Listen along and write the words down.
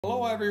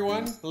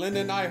everyone, Linda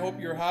and I hope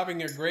you're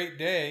having a great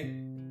day.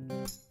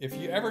 If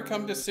you ever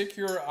come to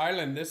Siquijor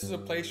Island, this is a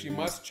place you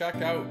must check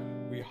out.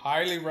 We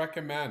highly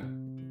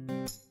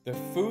recommend. The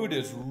food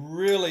is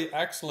really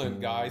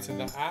excellent, guys, and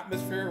the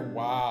atmosphere,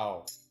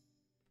 wow.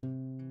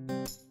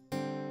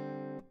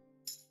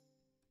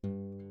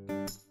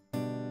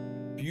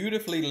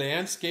 Beautifully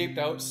landscaped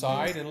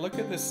outside, and look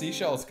at the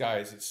seashells,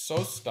 guys. It's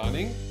so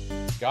stunning.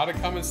 Gotta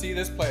come and see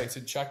this place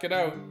and check it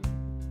out.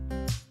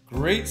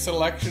 Great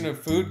selection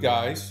of food,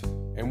 guys,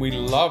 and we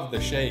love the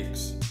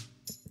shakes.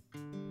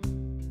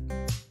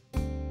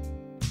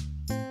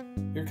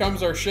 Here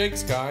comes our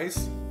shakes,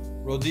 guys.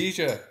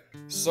 Rhodesia,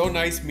 so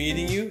nice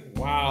meeting you.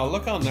 Wow,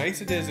 look how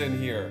nice it is in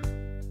here.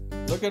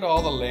 Look at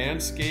all the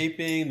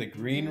landscaping, the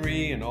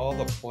greenery, and all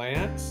the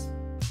plants.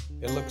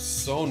 It looks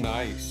so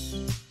nice.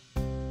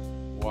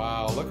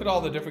 Wow, look at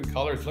all the different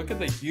colors. Look at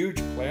the huge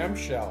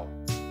clamshell.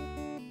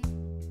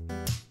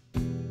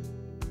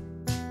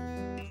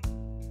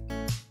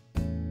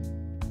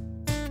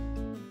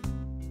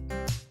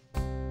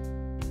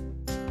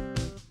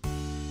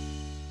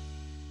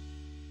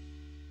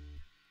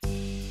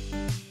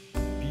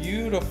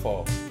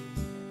 Beautiful.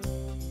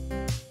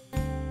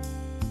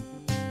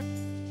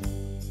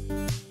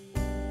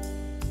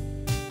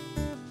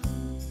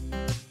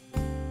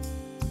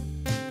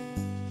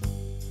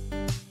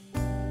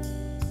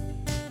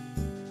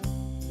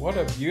 What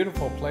a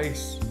beautiful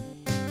place.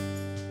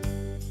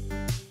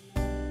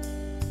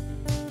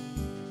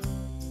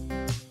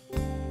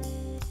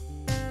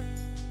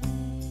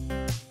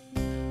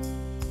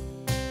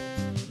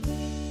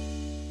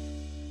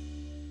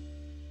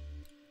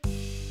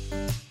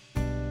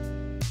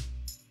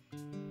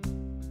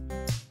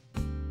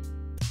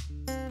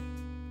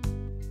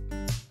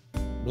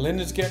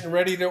 Melinda's getting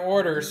ready to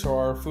order, so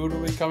our food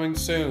will be coming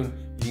soon.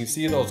 You can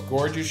see those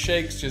gorgeous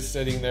shakes just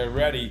sitting there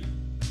ready.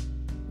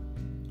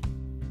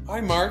 Hi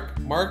Mark.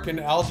 Mark and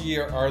Algie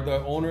are the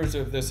owners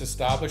of this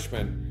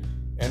establishment.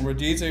 And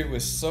Rhodesia, it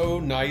was so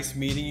nice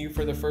meeting you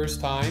for the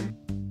first time.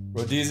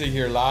 Rhodesia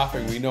here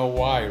laughing, we know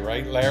why,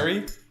 right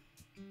Larry?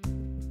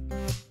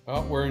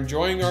 Well, we're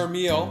enjoying our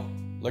meal.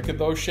 Look at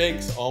those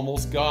shakes,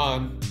 almost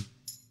gone.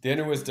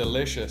 Dinner was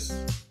delicious.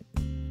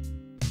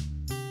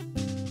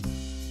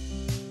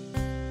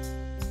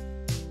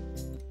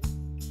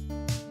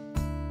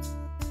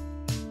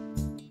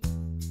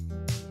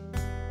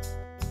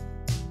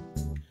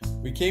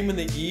 We came in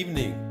the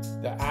evening.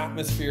 The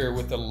atmosphere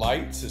with the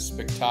lights is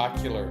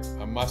spectacular.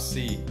 A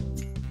must-see.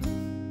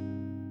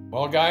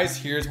 Well, guys,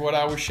 here's what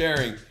I was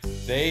sharing.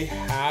 They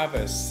have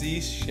a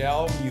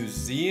seashell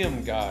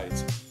museum,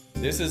 guys.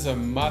 This is a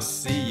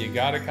must-see. You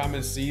gotta come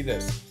and see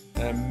this.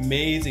 An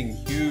amazing,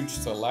 huge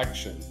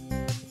selection.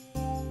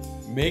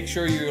 Make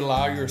sure you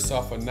allow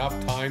yourself enough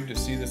time to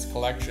see this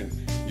collection.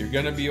 You're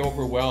gonna be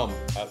overwhelmed.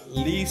 At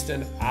least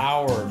an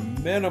hour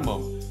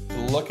minimum to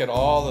look at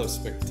all the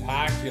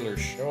spectacular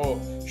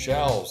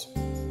shells.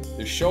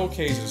 The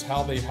showcases,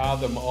 how they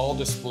have them all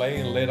displayed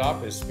and lit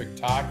up, is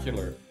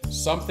spectacular.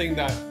 Something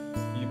that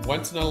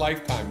once in a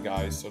lifetime,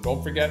 guys. So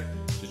don't forget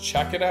to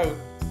check it out.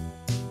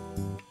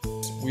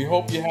 We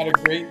hope you had a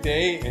great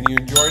day and you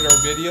enjoyed our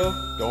video.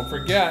 Don't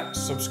forget,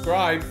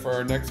 subscribe for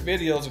our next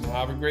videos and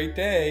have a great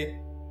day.